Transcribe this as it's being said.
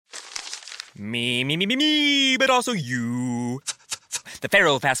Me, but also you. The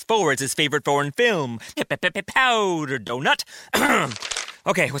Pharaoh fast forwards his favorite foreign film, Powder Donut.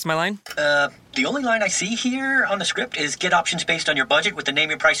 Okay, what's my line? The only line I see here on the script is get options based on your budget with the Name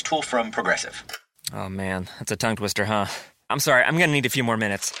Your Price tool from Progressive. Oh man, that's a tongue twister, huh? I'm sorry, I'm gonna need a few more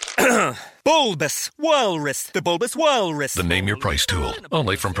minutes. Bulbous Walrus, the Bulbous Walrus. The Name Your Price tool,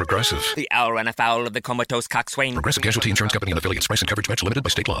 only from Progressive. The owl ran afoul of the comatose coxswain. Progressive Casualty Insurance Company and affiliates. Price and coverage match limited by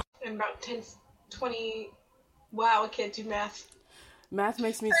state law. In about 10, 20... Wow, I can't do math. Math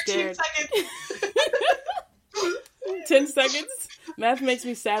makes me 13 scared. seconds. 10 seconds? Math makes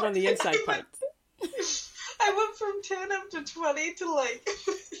me sad on the inside part. I went from 10 up to 20 to like...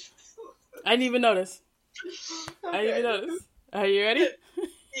 I didn't even notice. Okay. I didn't even notice. Are you ready?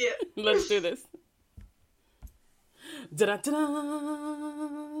 Yeah. Let's do this. Da-da-da-da.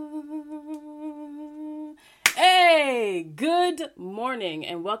 Hey, good morning,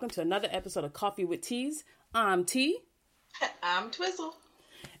 and welcome to another episode of Coffee with Teas. I'm T. I'm Twizzle.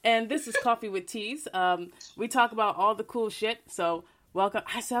 And this is Coffee with Teas. We talk about all the cool shit, so welcome.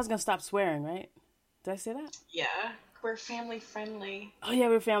 I said I was going to stop swearing, right? Did I say that? Yeah, we're family friendly. Oh, yeah,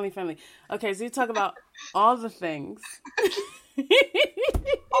 we're family friendly. Okay, so we talk about all the things.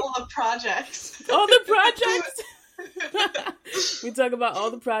 All the projects. All the projects! We talk about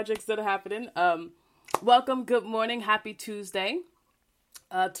all the projects that are happening. Welcome, good morning, happy Tuesday.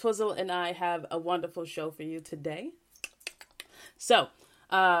 Twizzle and I have a wonderful show for you today. So,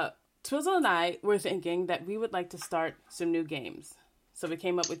 Twizzle and I were thinking that we would like to start some new games. So we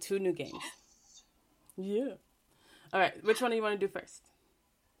came up with 2 new games. Yeah. All right, which one do you want to do first?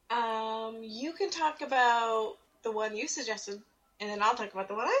 You can talk about the one you suggested, and then I'll talk about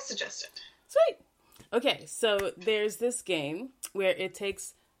the one I suggested. Sweet. Okay, so there's this game where it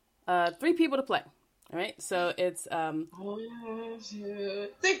takes 3 people to play. All right, so it's 1, 2,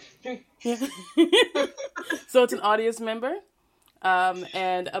 3. So it's an audience member,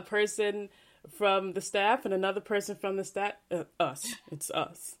 and a person from the staff, and another person from the staff. Us. It's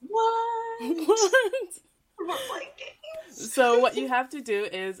us. What? What? We're playing games. So what you have to do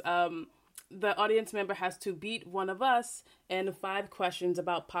is the audience member has to beat one of us in 5 questions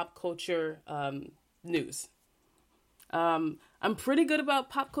about pop culture news. I'm pretty good about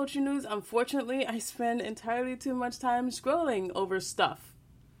pop culture news. Unfortunately, I spend entirely too much time scrolling over stuff.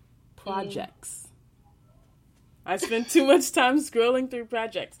 Projects. I spend too much time scrolling through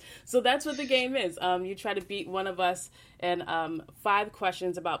projects. So that's what the game is. You try to beat one of us in 5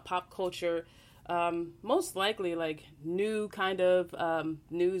 questions about pop culture. Most likely like new kind of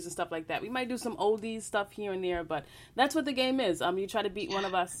news and stuff like that. We might do some oldies stuff here and there, but that's what the game is. You try to beat one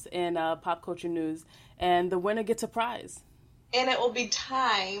of us in pop culture news, and the winner gets a prize. And it will be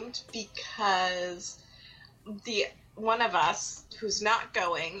timed because the one of us who's not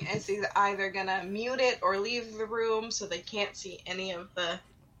going is either gonna mute it or leave the room so they can't see any of the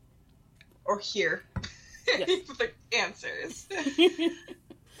or hear any of the answers.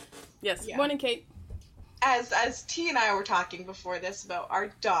 Yes. Yeah. Morning, Kate. As T and I were talking before this about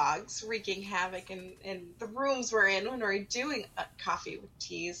our dogs wreaking havoc in the rooms we're in when we're doing Coffee with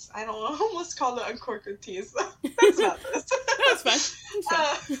Teas. I don't almost call it Uncorked with Teas. That's not this. That's fine.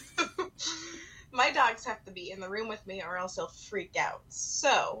 That's fine. My dogs have to be in the room with me or else they'll freak out.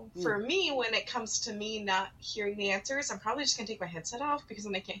 So for me, when it comes to me not hearing the answers, I'm probably just going to take my headset off because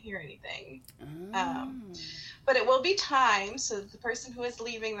then I can't hear anything. But it will be timed, so the person who is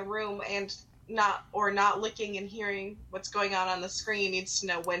leaving the room and not looking and hearing what's going on the screen needs to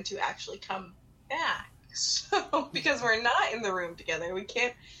know when to actually come back. So because we're not in the room together, we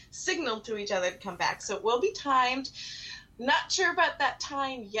can't signal to each other to come back. So it will be timed. Not sure about that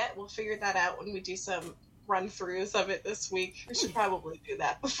time yet. We'll figure that out when we do some run-throughs of it this week. We should probably do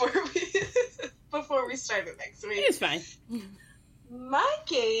that before we start it next week. It's fine. My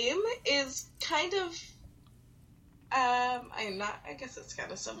game is kind of I guess it's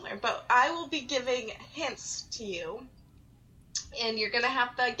kind of similar, but I will be giving hints to you, and you're going to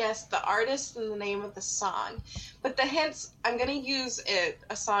have to guess the artist and the name of the song. But the hints, I'm going to use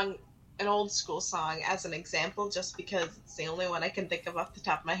a song, an old school song, as an example, just because it's the only one I can think of off the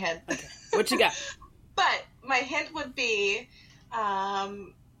top of my head. Okay. What you got? But my hint would be,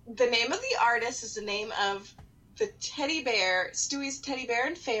 the name of the artist is the name of the teddy bear, Stewie's teddy bear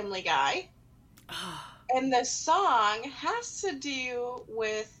in Family Guy. And the song has to do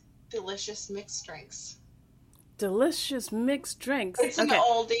with delicious mixed drinks. Delicious mixed drinks. It's an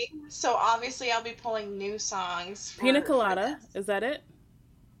oldie, so obviously I'll be pulling new songs. Pina Colada, is that it?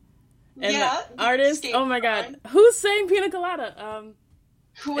 And yeah. the artist, oh my god. Who's saying Pina Colada?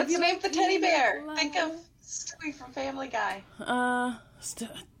 What's the name of the teddy bear? Think of Stewie from Family Guy.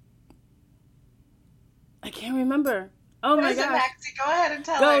 I can't remember. Oh my gosh. Maxie? Go ahead and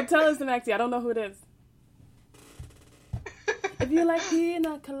tell her. Go, tell us the Maxie. I don't know who it is. If you like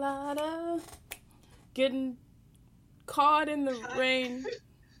pina colada, getting caught in the rain. There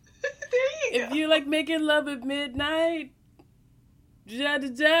you go. If you like making love at midnight. Where? Where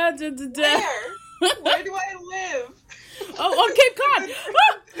do I live? Oh, on Cape Cod.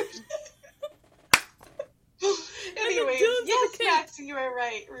 Anyways, yes, Maxie, you are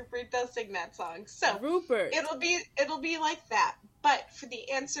right. Rupert does sing that song. So Rupert. It'll be like that. But for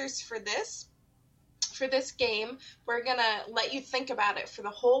the answers for this game, we're gonna let you think about it for the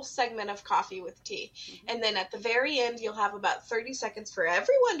whole segment of Coffee with Tea. Mm-hmm. And then at the very end, you'll have about 30 seconds for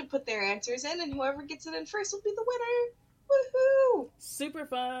everyone to put their answers in, and whoever gets it in first will be the winner. Woohoo! Super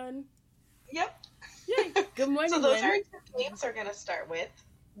fun. Yep. Yay. Good morning, So those Lynn. are the games we're gonna start with.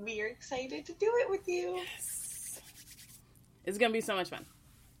 We are excited to do it with you. Yes. It's gonna be so much fun.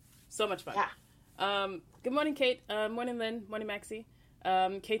 So much fun. Yeah. Good morning, Kate. Morning, Lynn. Morning, Maxie.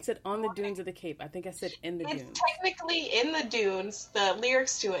 Kate said on the dunes of the Cape. I think I said in the dunes. It's technically in the dunes, the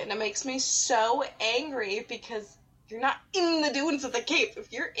lyrics to it, and it makes me so angry because you're not in the dunes of the Cape.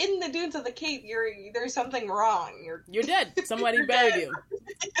 If you're in the dunes of the Cape, there's something wrong. You're dead. Somebody buried you.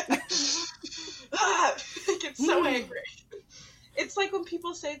 I get so angry. It's like when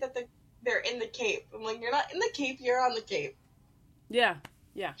people say that they're in the Cape. I'm like, you're not in the Cape, you're on the Cape. Yeah.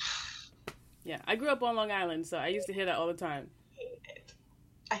 I grew up on Long Island, so I used to hear that all the time.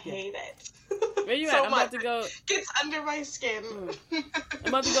 I hate it. Where you so at? I'm about to go. It gets under my skin. I'm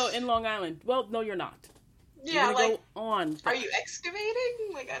about to go in Long Island. Well, no, you're not. Yeah, you're like, go on. Are you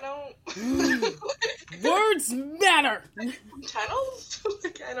excavating? Like, I don't... Words matter! Tunnels?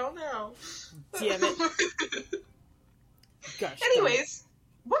 Like, I don't know. Damn it. Gosh. Anyways,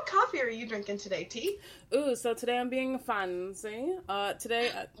 what coffee are you drinking today, T? Ooh, so today I'm being fancy.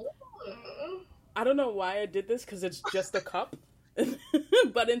 Today, I don't know why I did this, because it's just a cup.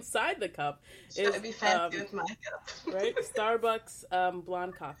 But inside the cup is be fancy with my cup. right? Starbucks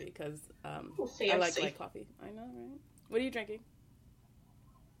blonde coffee, because I like light coffee. I know, right? What are you drinking?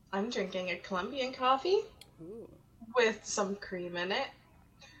 I'm drinking a Colombian coffee. Ooh. With some cream in it.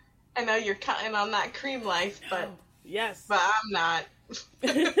 I know you're cutting on that cream life, but yes, but I'm not.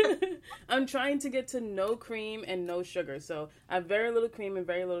 I'm trying to get to no cream and no sugar, so I have very little cream and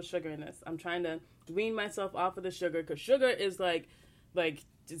very little sugar in this. I'm trying to wean myself off of the sugar, because sugar is like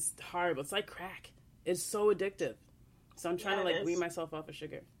it's horrible. It's like crack. It's so addictive. So I'm trying to wean myself off of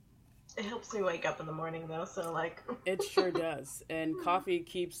sugar. It helps me wake up in the morning though, so like it sure does. And coffee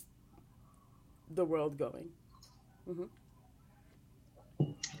keeps the world going. Mm-hmm.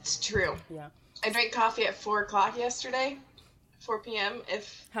 It's true. Yeah. I drank coffee at 4 o'clock yesterday. 4 p.m.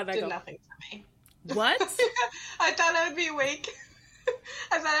 How'd that did go? Nothing for me. What? I thought I would be awake.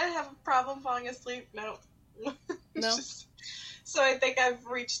 I thought I'd have a problem falling asleep. No. No. So I think I've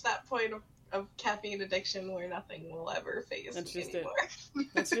reached that point of caffeine addiction where nothing will ever faze me anymore.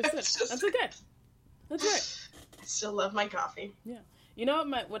 That's just it. That's okay. That's right. I still love my coffee. Yeah. You know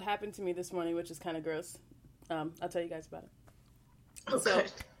what happened to me this morning, which is kind of gross? I'll tell you guys about it. Okay.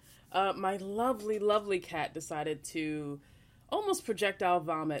 So, my lovely, lovely cat decided to almost projectile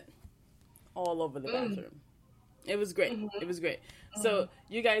vomit all over the bathroom. It was great. Mm-hmm. It was great. Mm-hmm. So,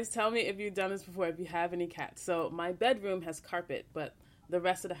 you guys tell me if you've done this before, if you have any cats. So, my bedroom has carpet, but the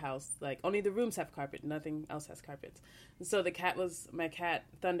rest of the house, like, only the rooms have carpet. Nothing else has carpets. So, my cat,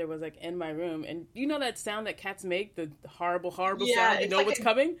 Thunder, was, like, in my room. And you know that sound that cats make? The horrible, horrible sound? You know like what's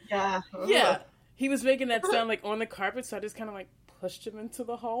coming? Yeah. Yeah. He was making that sound, like, on the carpet, so I just kind of, like, pushed him into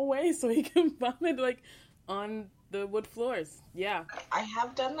the hallway so he can vomit, like, on the wood floors. Yeah. I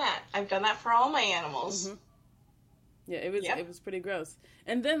have done that. I've done that for all my animals. Mm-hmm. Yeah, it was pretty gross.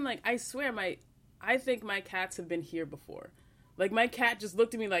 And then, like, I swear, I think my cats have been here before. Like, my cat just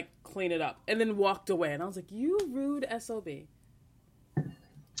looked at me like, clean it up, and then walked away. And I was like, you rude SOB.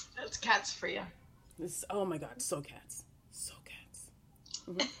 That's cats for you. Oh, my God. So cats. So cats.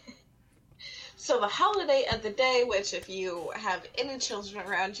 Mm-hmm. So the holiday of the day, which if you have any children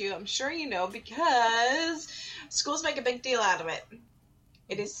around you, I'm sure you know, because schools make a big deal out of it.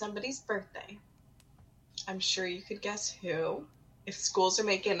 It is somebody's birthday. I'm sure you could guess who. If schools are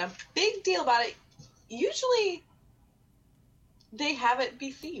making a big deal about it, usually they have it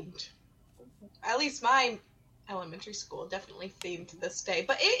be themed. At least my elementary school definitely themed this day.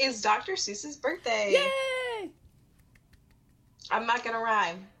 But it is Dr. Seuss's birthday. Yay! I'm not going to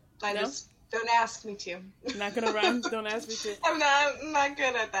rhyme. Don't ask me to. Not going to rhyme? Don't ask me to. I'm not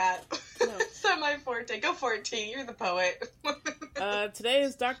good at that. No. It's not my forte. Go for it, T. You're the poet. Today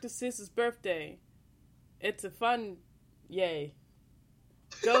is Dr. Seuss's birthday. It's a fun yay.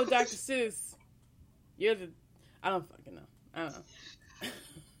 Go, Dr. Seuss. I don't fucking know. I don't know.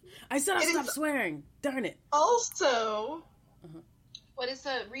 I said I'll stop swearing. Darn it. Also, what is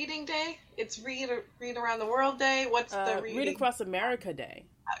the reading day? It's read around the world day. What's the reading? Read Across America Day.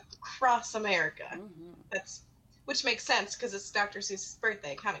 Across America. Which makes sense because it's Dr. Seuss's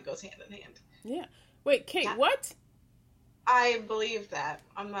birthday. It kind of goes hand in hand. Yeah. Wait, Kate, what? I believe that.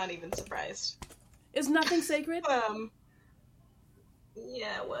 I'm not even surprised. Is nothing sacred?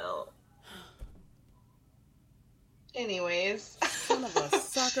 Yeah, well. Anyways. Son of a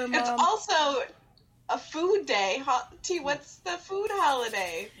sucker mom. It's also a food day. T, what's the food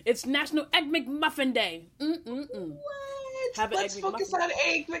holiday? It's National Egg McMuffin Day. What? Let's focus on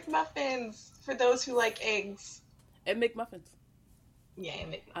Egg McMuffins for those who like eggs. Egg McMuffins. Yeah,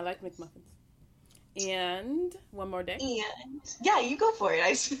 I like McMuffins. And one more day. And yeah, you go for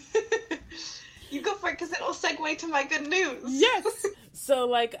it. You go for it because it'll segue to my good news. Yes. So,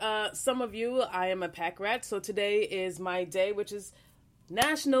 like some of you, I am a pack rat. So today is my day, which is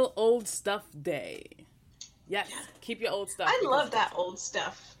National Old Stuff Day. Yes. Keep your old stuff. I love that old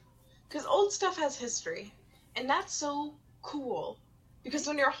stuff because old stuff has history, and that's so cool. Because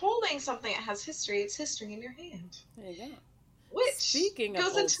when you're holding something that has history, it's history in your hand. There you go. Which Speaking goes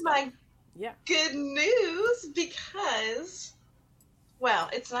of old into stuff, my good news because, well,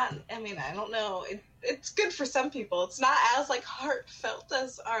 it's not, I mean, I don't know. It's good for some people. It's not as, like, heartfelt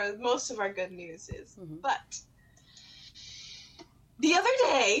as most of our good news is. But the other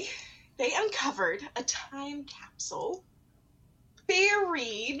day, they uncovered a time capsule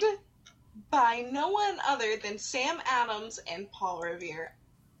buried by no one other than Sam Adams and Paul Revere.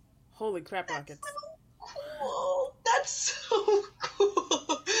 Holy crap rockets. Cool. That's so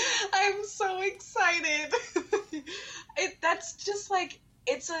cool. I'm so excited. That's just like,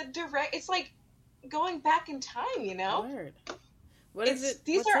 it's like going back in time, you know? Word. What is it?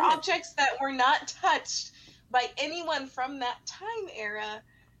 These are objects that were not touched by anyone from that time era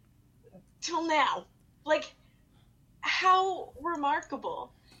till now. Like, how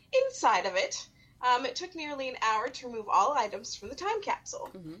remarkable. Inside of it, it took nearly an hour to remove all items from the time capsule.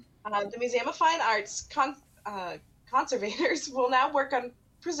 The Museum of Fine Arts conservators will now work on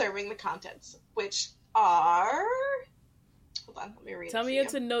preserving the contents, which are... Hold on, let me read Tell me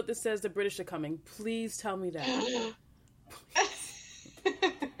it's a note that says the British are coming. Please tell me that.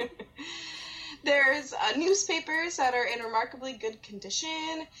 There's newspapers that are in remarkably good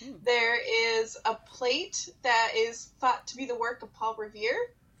condition. There is a plate that is thought to be the work of Paul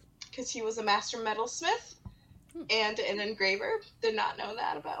Revere, because he was a master metalsmith and an engraver. Did not know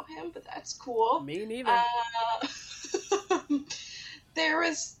that about him, but that's cool. Me neither.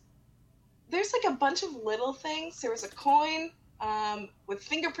 There's like a bunch of little things. There was a coin with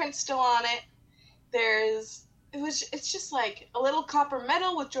fingerprints still on it. It's just like a little copper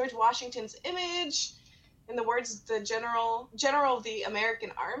medal with George Washington's image, in the words the general of the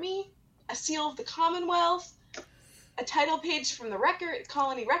American Army, a seal of the Commonwealth, a title page from the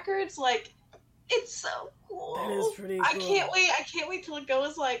colony records. Like, it's so cool. That is pretty cool. I can't wait till it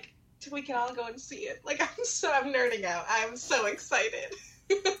goes, like, till we can all go and see it. Like, I'm nerding out. I'm so excited.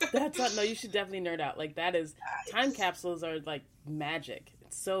 No, you should definitely nerd out. Like, that is, time capsules are like magic.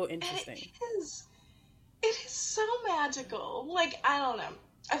 It's so interesting. It is so magical. Like, I don't know.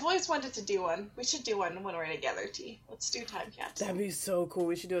 I've always wanted to do one. We should do one when we're together, T. Let's do time capsule. That'd be so cool.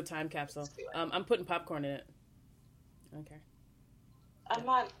 We should do a time capsule. I'm putting popcorn in it. Okay. I'm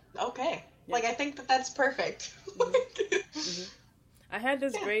not... Okay. Yeah. Like, I think that's perfect. I had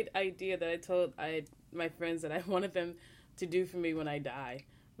this great idea that I told my friends that I wanted them to do for me when I die.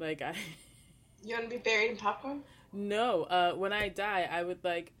 Like, You want to be buried in popcorn? No. When I die, I would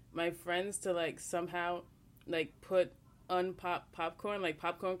like my friends to like somehow like put unpopped popcorn, like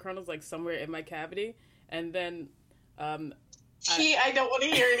popcorn kernels, like somewhere in my cavity, and then I don't want to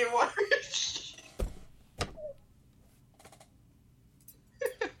hear anymore.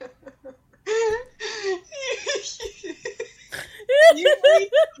 You reach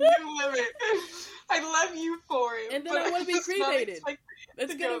your limit. I love you for it. And then I want to be cremated.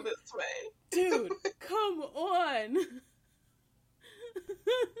 Let's go this way. Dude, come on.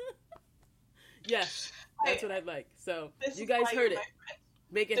 Yes, that's what I'd like. So, you guys heard it.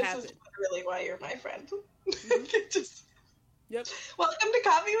 Make it happen. This is literally why you're my friend. Yep. Welcome to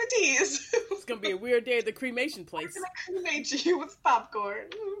Coffee with Teas. It's going to be a weird day at the cremation place. I'm going to cremate you with popcorn.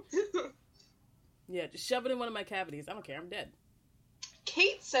 Yeah, just shove it in one of my cavities. I don't care. I'm dead.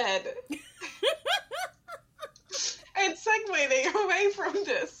 Kate said... and segueing away from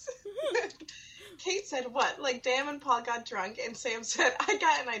this... Kate said, what? Like, Dan and Paul got drunk, and Sam said, I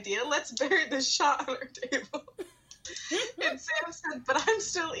got an idea. Let's bury this shot on our table. And Sam said, but I'm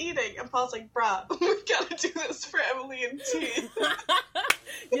still eating. And Paul's like, bruh, we gotta do this for Emily and T.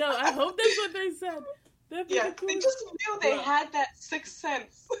 Yo, I hope that's what they said. Yeah, cool. They just knew they had that sixth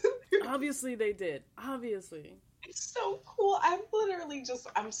sense. Obviously they did. Obviously. It's so cool.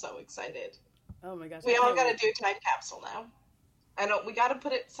 I'm so excited. Oh my gosh. We all gotta do a time capsule now. We gotta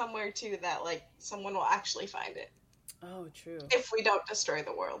put it somewhere too that, like, someone will actually find it. Oh, true. If we don't destroy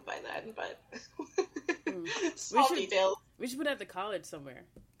the world by then, but small details. We should put it at the college somewhere,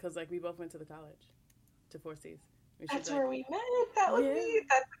 because, like, we both went to the college, to Four Seas. That's where we met. That's a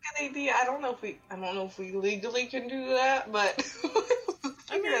good idea. I don't know if we legally can do that, but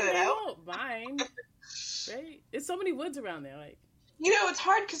figure it out. Won't mind, right? There's so many woods around there, like. You know, it's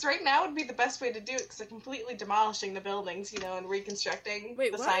hard because right now would be the best way to do it because they're completely demolishing the buildings, and reconstructing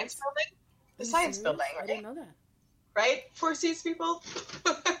the science building. The science building, right? I didn't know that. Right? Four Seas people?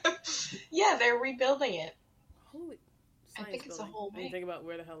 Yeah, they're rebuilding it. Holy I think it's a whole I didn't think about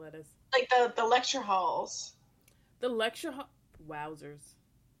where the hell that is. Like the lecture halls. The lecture hall? Wowzers.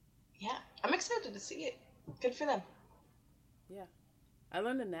 Yeah, I'm excited to see it. Good for them. Yeah. I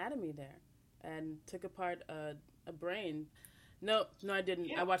learned anatomy there and took apart a brain. No, I didn't.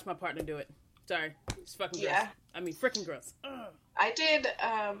 Yeah. I watched my partner do it. Sorry. It's fucking gross. Yeah. I mean, freaking gross. Ugh. I did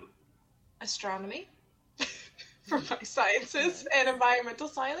astronomy for my sciences and environmental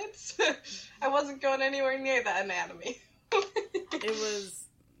science. I wasn't going anywhere near that anatomy. It was...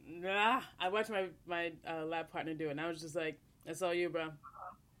 I watched my lab partner do it, and I was just like, that's all you, bro. No.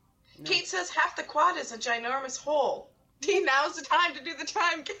 Kate says half the quad is a ginormous hole. Now's the time to do the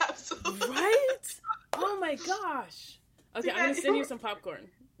time capsule. Right? Oh my gosh. Okay, I'm going to send you some popcorn.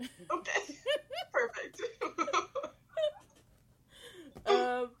 Okay. Perfect.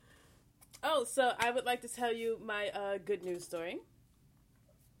 So I would like to tell you my good news story.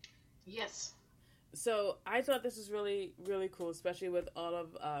 Yes. So I thought this was really, really cool, especially with all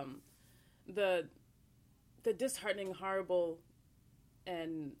of the disheartening, horrible,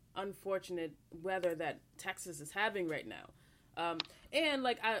 and unfortunate weather that Texas is having right now. And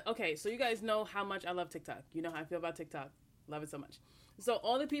so you guys know how much I love TikTok. You know how I feel about TikTok. Love it so much. So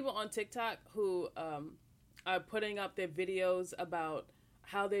all the people on TikTok who are putting up their videos about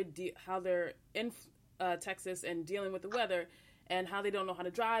how they're in Texas and dealing with the weather and how they don't know how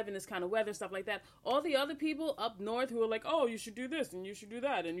to drive in this kind of weather, stuff like that. All the other people up north who are like, oh, you should do this and you should do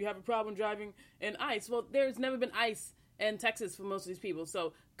that and you have a problem driving in ice. Well, there's never been ice in Texas for most of these people.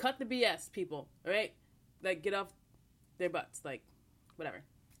 So cut the BS, people, all right? Like, get off their butts, like, whatever.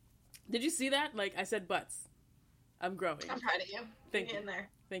 Did you see that? Like, I said butts. I'm growing. I'm proud of you. Thank you. In there.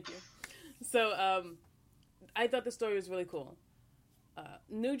 Thank you. So, I thought the story was really cool.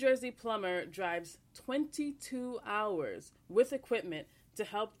 New Jersey plumber drives 22 hours with equipment to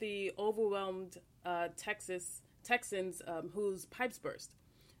help the overwhelmed Texans whose pipes burst.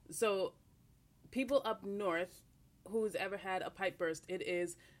 So, people up north who's ever had a pipe burst, it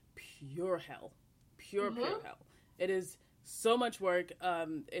is pure hell. Pure hell. It is so much work.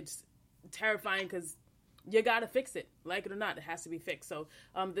 It's terrifying because you gotta fix it, like it or not. It has to be fixed. So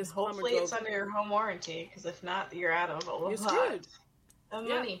this hopefully plumber it's under your home warranty, because if not, you're out of a lot of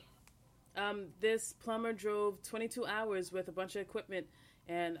money. This plumber drove 22 hours with a bunch of equipment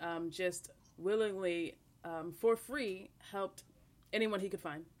and just willingly, for free, helped anyone he could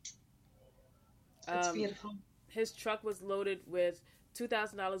find. It's beautiful. His truck was loaded with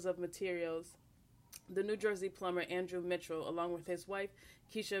 $2,000 of materials. The New Jersey plumber, Andrew Mitchell, along with his wife,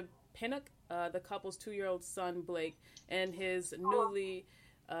 Keisha Pinnock, the couple's 2-year-old son, Blake, and his newly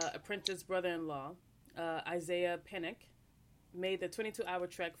apprenticed brother-in-law, Isaiah Pinnock, made the 22-hour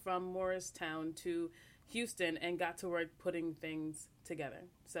trek from Morristown to Houston and got to work putting things together.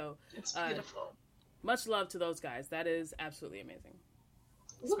 So it's beautiful. Much love to those guys. That is absolutely amazing.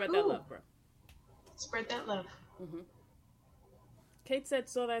 Spread that love, bro. Spread that love. Mm-hmm. Kate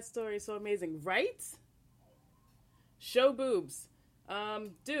saw that story, so amazing, right? Show boobs.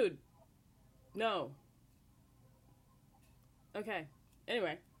 Dude. No. Okay.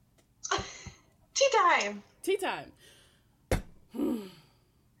 Anyway. Tea time.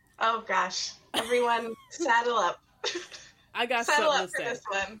 Oh gosh. Everyone saddle up. I got saddle something up to for say. this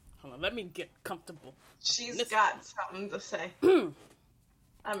one. Hold on, let me get comfortable. She's got something to say.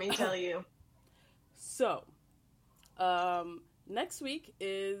 Let me tell you. So, next week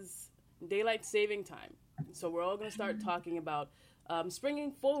is daylight saving time. So we're all going to start talking about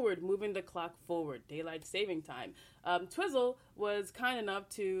springing forward, moving the clock forward, daylight saving time. Twizzle was kind enough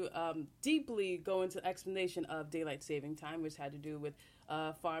to deeply go into explanation of daylight saving time, which had to do with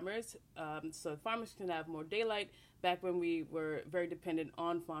farmers. So farmers can have more daylight back when we were very dependent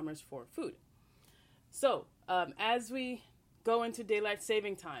on farmers for food. So As we go into daylight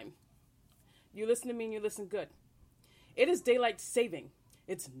saving time, you listen to me and you listen good. It is daylight saving.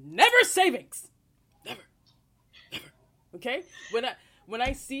 It's never savings. Never. Okay? When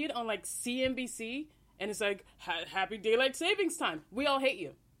I see it on like CNBC and it's like happy daylight savings time, we all hate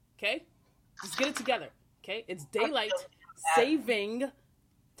you. Okay? Just get it together. Okay? It's daylight saving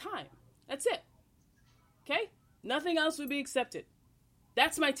time. That's it. Okay? Nothing else would be accepted.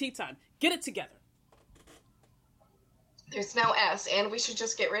 That's my tea time. Get it together. There's no S, and we should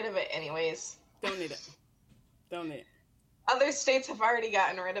just get rid of it anyways. Don't need it. Don't need it. Other states have already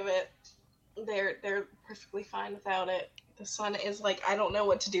gotten rid of it. They're perfectly fine without it. The sun is like, I don't know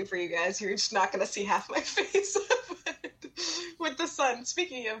what to do for you guys. You're just not going to see half my face with the sun.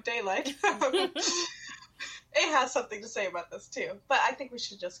 Speaking of daylight, it has something to say about this too. But I think we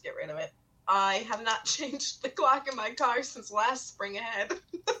should just get rid of it. I have not changed the clock in my car since last spring ahead.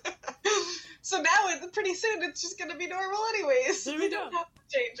 So now, pretty soon, it's just going to be normal anyways. There we don't have to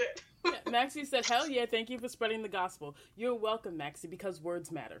change it. Yeah, Maxie said, hell yeah, thank you for spreading the gospel. You're welcome, Maxie, because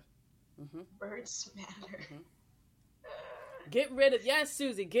words matter. Mm-hmm. Words matter. Mm-hmm. Get rid of, yes,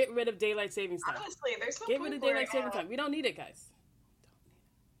 Susie, get rid of daylight savings time. Honestly, there's no Get rid of daylight savings time. We don't need it, guys.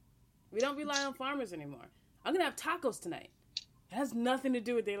 We don't rely on farmers anymore. I'm going to have tacos tonight. It has nothing to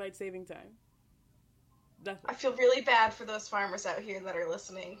do with daylight saving time. Nothing. I feel really bad for those farmers out here that are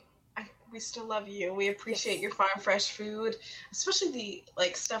listening. We still love you. We appreciate your farm fresh food, especially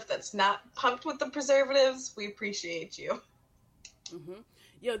the stuff that's not pumped with the preservatives. We appreciate you. Mm-hmm.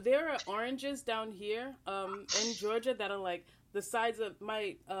 Yo, there are oranges down here in Georgia that are like the size of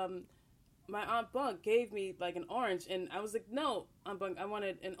my Aunt Bunk gave me like an orange, and I was like, no, Aunt Bunk, I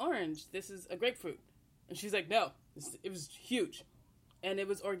wanted an orange. This is a grapefruit. And she's like, no, it was huge, and it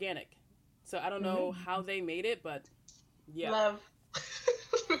was organic. So I don't know how they made it, but yeah.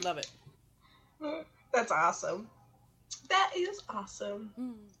 Love it. That's awesome. That is awesome.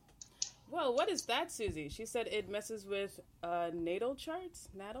 Well, what is that, Susie? She said it messes with natal charts.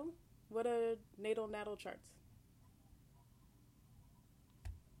 Natal? What are natal charts?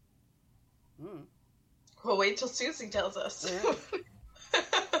 Well, wait till Susie tells us. Yeah.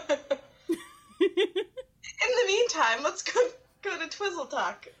 In the meantime, let's go to Twizzle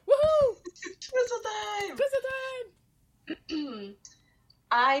Talk. Woohoo! Twizzle time! Twizzle time!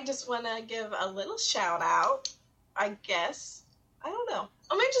 I just want to give a little shout out, I guess. I don't know.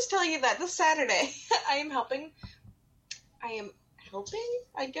 I might just tell you that this Saturday I am helping,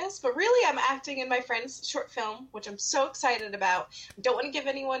 I guess. But really, I'm acting in my friend's short film, which I'm so excited about. I don't want to give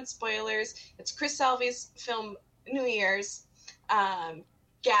anyone spoilers. It's Chris Salvi's film, New Year's.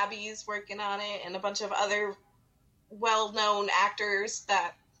 Gabby's working on it, and a bunch of other well-known actors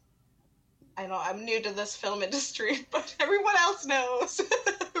that I know I'm new to this film industry, but everyone else knows.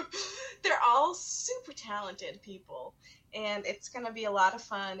 They're all super talented people, and it's going to be a lot of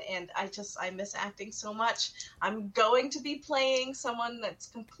fun, and I miss acting so much. I'm going to be playing someone that's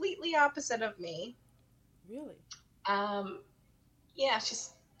completely opposite of me. Really? Yeah,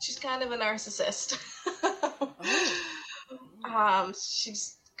 she's kind of a narcissist.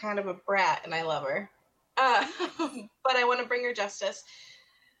 She's kind of a brat, and I love her. But I want to bring her justice.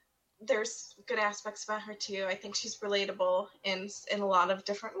 There's good aspects about her too. I think she's relatable in a lot of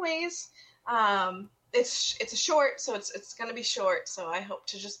different ways. It's a short, so it's going to be short. So I hope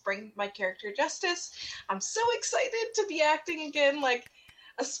to just bring my character justice. I'm so excited to be acting again,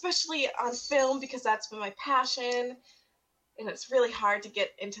 especially on film, because that's been my passion. And it's really hard to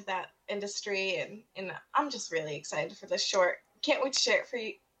get into that industry, and I'm just really excited for this short. Can't wait to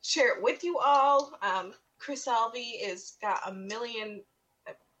share it with you all. Chris Salvi is got a million.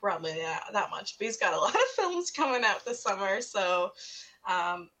 Probably not that much, but he's got a lot of films coming out this summer, so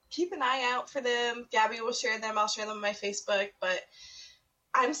keep an eye out for them. Gabby will share them. I'll share them on my Facebook, but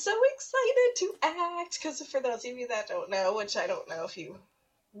I'm so excited to act, because for those of you that don't know, which I don't know if you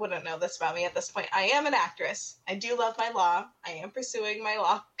wouldn't know this about me at this point, I am an actress. I do love my law. I am pursuing my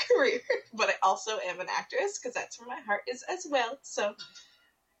law career, but I also am an actress, because that's where my heart is as well, so...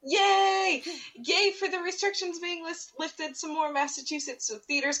 Yay! Yay for the restrictions being lifted some more in Massachusetts, so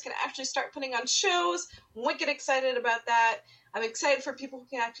theaters can actually start putting on shows. Wicked excited about that. I'm excited for people who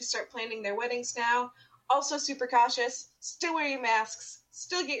can actually start planning their weddings now. Also super cautious. Still wear your masks.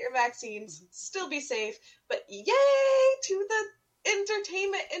 Still get your vaccines. Still be safe. But yay to the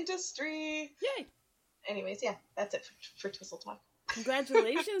entertainment industry! Yay! Anyways, yeah, that's it for Twizzle Talk.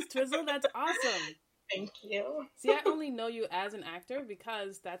 Congratulations, Twizzle. That's awesome. Thank you. See, I only know you as an actor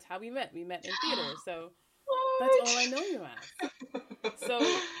because that's how we met. We met in theater, so that's all I know you as. So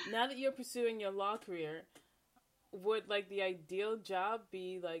now that you're pursuing your law career, would the ideal job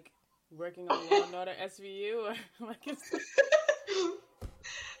be working on Law and Order SVU? Or like,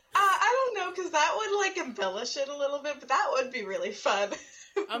 I don't know, because that would like embellish it a little bit, but that would be really fun.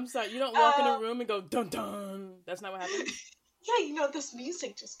 I'm sorry, you don't walk in a room and go dun dun. That's not what happens. Yeah, this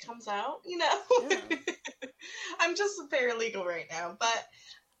music just comes out. Yeah. I'm just a paralegal right now, but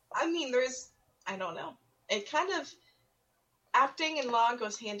I mean, I don't know. It kind of, acting and law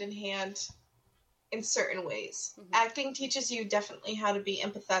goes hand in hand in certain ways. Mm-hmm. Acting teaches you definitely how to be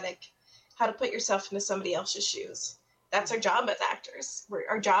empathetic, how to put yourself into somebody else's shoes. That's our job as actors.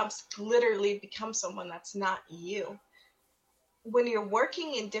 Our jobs literally become someone that's not you. When you're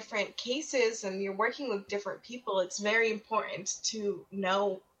working in different cases and you're working with different people, it's very important to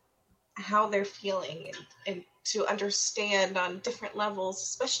know how they're feeling and to understand on different levels,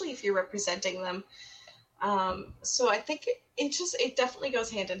 especially if you're representing them. So I think it definitely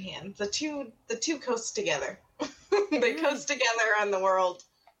goes hand in hand. The two coast together. They coast together on the world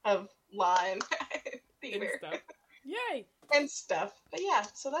of law and theater. And stuff. Yay! And stuff. But yeah,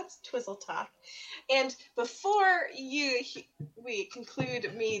 so that's Twizzle Talk. And before we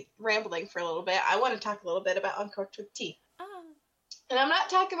conclude me rambling for a little bit, I want to talk a little bit about Uncorked with Tea. And I'm not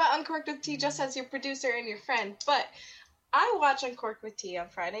talking about Uncorked with Tea just as your producer and your friend, but I watch Uncorked with Tea on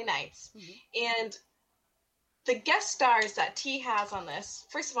Friday nights. Mm-hmm. And the guest stars that T has on this,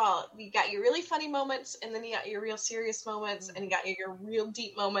 first of all, you got your really funny moments, and then you got your real serious moments, and you got your real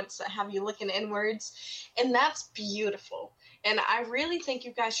deep moments that have you looking inwards, and that's beautiful. And I really think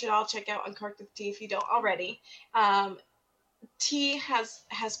you guys should all check out Uncorked with T if you don't already. T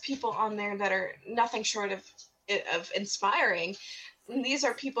has people on there that are nothing short of inspiring. And these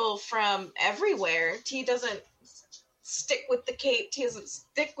are people from everywhere. T doesn't stick with the Cape. T doesn't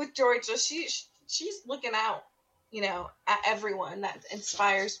stick with Georgia. She's looking out, at everyone that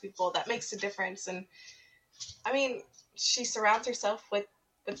inspires people, that makes a difference. And I mean, she surrounds herself with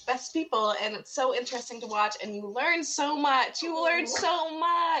best people, and it's so interesting to watch, and you learn so much.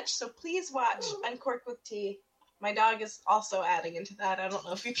 So please watch Uncorked with Tea. My dog is also adding into that. I don't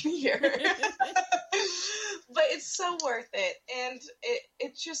know if you can hear her. But it's so worth it. And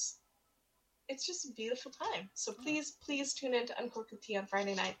it's just a beautiful time. So please tune into Uncorked with Tea on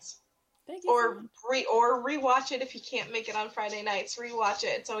Friday nights. Thank you. Or rewatch it if you can't make it on Friday nights. Rewatch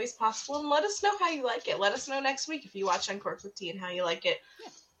it. It's always possible. And let us know how you like it. Let us know next week if you watch Uncorked with Tea and how you like it. Yeah.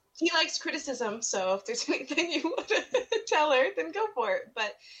 He likes criticism, so if there's anything you want to tell her, then go for it.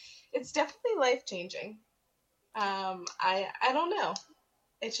 But it's definitely life-changing. I don't know.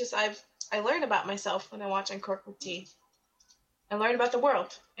 It's just I learn about myself when I watch Uncorked with Tea. I learn about the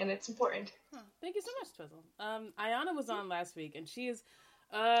world, and it's important. Thank you so much, Twizzle. Ayana was on last week, and she is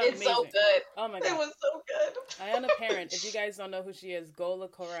it's amazing. So good. Oh my god, it was so good. Ayana Parent. If you guys don't know who she is, go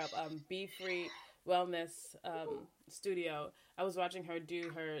look her up. Be Free Wellness Studio. I was watching her do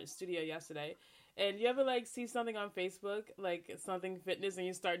her studio yesterday. And you ever see something on Facebook, something fitness, and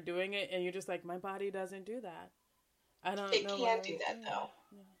you start doing it, and you're just like, my body doesn't do that. I don't know. It can do that though.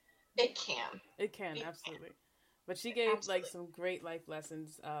 Yeah. It can. It can, absolutely. But she gave some great life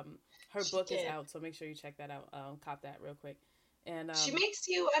lessons. Her book is out, so make sure you check that out. Cop that real quick. And she makes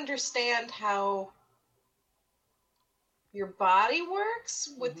you understand how your body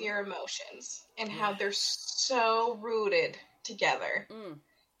works with your emotions and how they're so rooted together.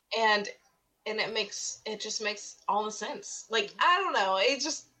 And it just makes all the sense. I don't know.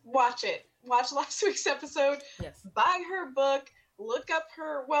 Watch it. Watch last week's episode. Yes. Buy her book. Look up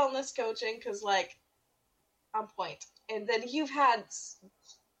her wellness coaching, because on point. And then you've had,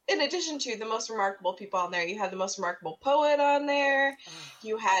 in addition to the most remarkable people on there, you had the most remarkable poet on there.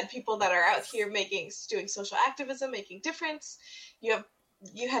 You had people that are out here doing social activism, making difference. You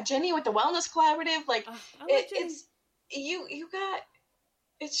had Jenny with the Wellness Collaborative.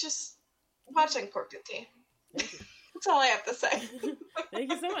 It's just watching Uncorked with Tea. That's all I have to say.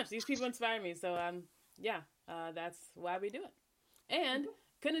 Thank you so much. These people inspire me. So that's why we do it. And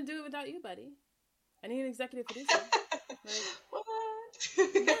couldn't do it without you, buddy. I need an executive producer. What?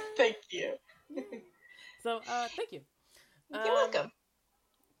 Thank you. So, thank you. You're welcome.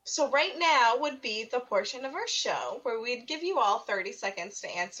 So right now would be the portion of our show where we'd give you all 30 seconds to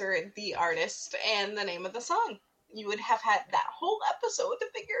answer the artist and the name of the song. You would have had that whole episode to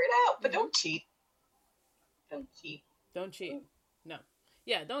figure it out, but don't cheat. Don't cheat. Don't cheat. No.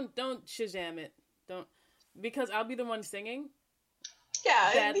 Yeah, don't Shazam it. Don't, because I'll be the one singing.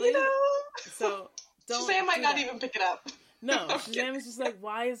 Yeah, badly. So don't. Shazam might not even pick it up. No, Shazam is just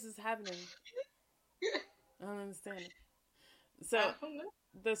why is this happening? I don't understand it. So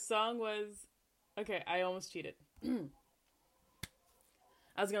the song was okay. I almost cheated. I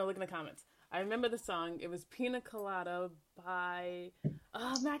was gonna look in the comments. I remember the song. It was Pina Colada by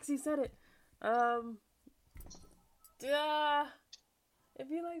Maxie said it. If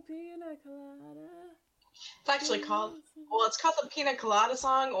you like pina colada. It's actually called, it's called the Pina Colada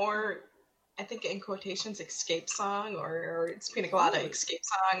song, or I think in quotations, escape song, or it's Pina Colada escape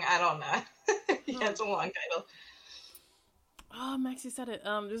song. I don't know. Yeah, it's a long title. Oh, Maxie said it.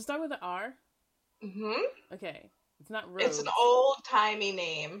 Does it start with an R? Mm-hmm. Okay. It's not Rose. It's an old-timey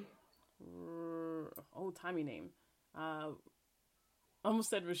name. Old-timey name. Almost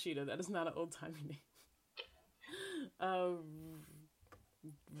said Rashida. That is not an old-timey name.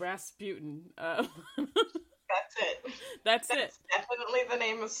 Rasputin. That's it. That's definitely the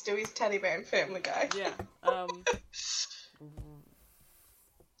name of Stewie's teddy bear in Family Guy. Yeah.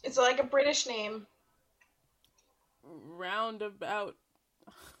 It's like a British name. Roundabout.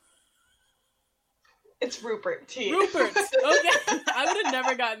 It's Rupert T. Rupert. Okay. I would have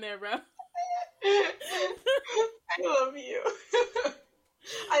never gotten there, bro. I love you.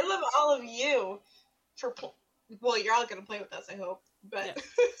 I love all of you well, you're all going to play with us, I hope. But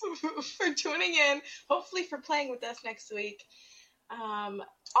for tuning in, hopefully for playing with us next week.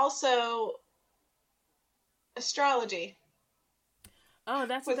 Also, astrology. Oh,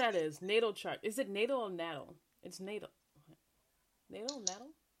 that's what that is. Natal chart. Is it natal or natal? It's natal. Natal?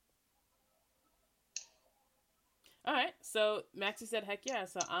 All right. So Maxie said, heck yeah.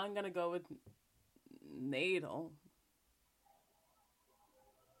 So I'm going to go with natal.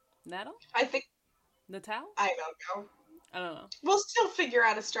 Natal? I think. Natal? I don't know. I don't know. We'll still figure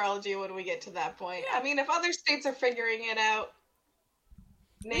out astrology when we get to that point. Yeah. I mean, if other states are figuring it out,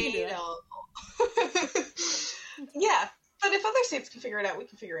 natal. Yeah. But if other states can figure it out, we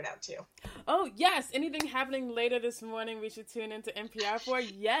can figure it out too. Oh, yes. Anything happening later this morning we should tune into NPR for?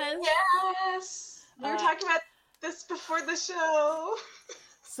 Yes. Yes. We were talking about this before the show.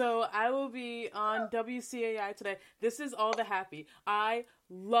 So I will be on WCAI today. This is all the happy.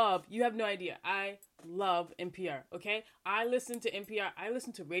 You have no idea. I love NPR, okay? I listen to NPR. I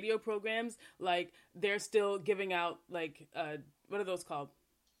listen to radio programs like they're still giving out like, what are those called?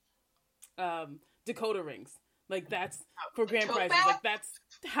 Decoder rings. Like that's for grand prizes. Like that's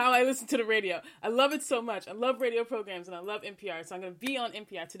how I listen to the radio. I love it so much. I love radio programs and I love NPR. So I'm going to be on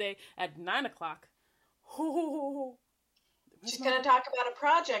NPR today at 9:00. She's going to talk about a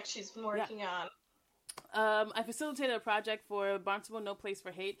project she's been working on. I facilitated a project for Barnstable No Place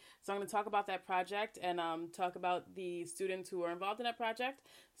for Hate. So I'm going to talk about that project and talk about the students who are involved in that project.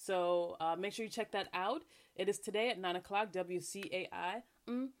 So make sure you check that out. It is today at 9:00, WCAI.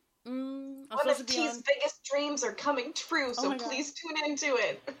 One of T's biggest dreams are coming true, so please tune into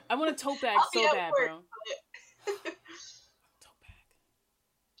it. I want a tote bag so bad, bro.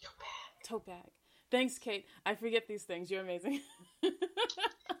 Tote bag. Thanks, Kate. I forget these things. You're amazing.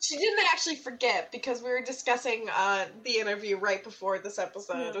 She didn't actually forget because we were discussing the interview right before this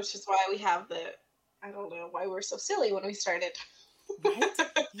episode, which is why we have I don't know why we're so silly when we started. Right?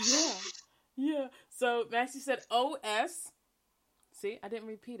 Yeah. So Maxie said OS. See, I didn't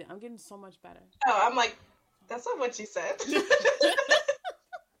repeat it. I'm getting so much better. Oh, I'm like, that's not what you said.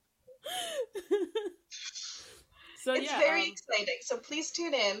 So it's very exciting. So please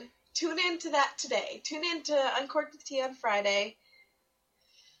tune in. Tune in to that today. Tune in to Uncorked with Tea on Friday.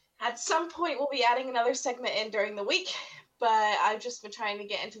 At some point, we'll be adding another segment in during the week, but I've just been trying to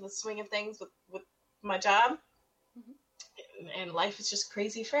get into the swing of things with my job. Mm-hmm. And life is just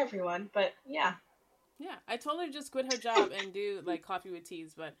crazy for everyone, but yeah. Yeah, I told her to just quit her job and do like coffee with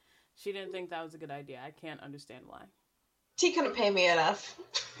teas, but she didn't think that was a good idea. I can't understand why. Tea couldn't pay me enough.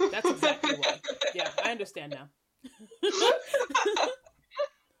 That's exactly why. Yeah, I understand now.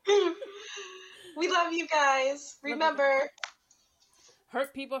 We love you guys. Remember,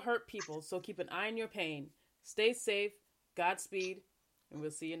 hurt people, so keep an eye on your pain. Stay safe, Godspeed, and we'll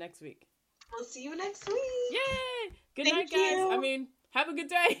see you next week. We'll see you next week. Yay! Good night, guys. I mean, have a good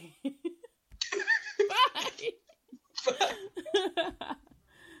day. Bye.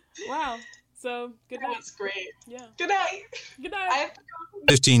 Wow. So, good night. That's great. Yeah. Good night. Good night. I have to go.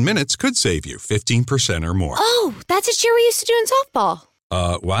 15 minutes could save you 15% or more. Oh, that's a cheer we used to do in softball.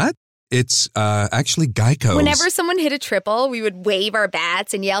 What? It's, actually Geico's. Whenever someone hit a triple, we would wave our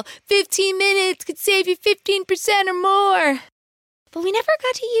bats and yell, 15 minutes could save you 15% or more. But we never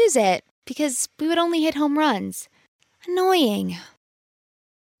got to use it because we would only hit home runs. Annoying.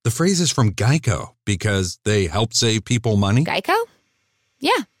 The phrase is from Geico because they help save people money. Geico?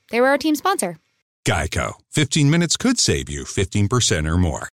 Yeah, they were our team sponsor. Geico. 15 minutes could save you 15% or more.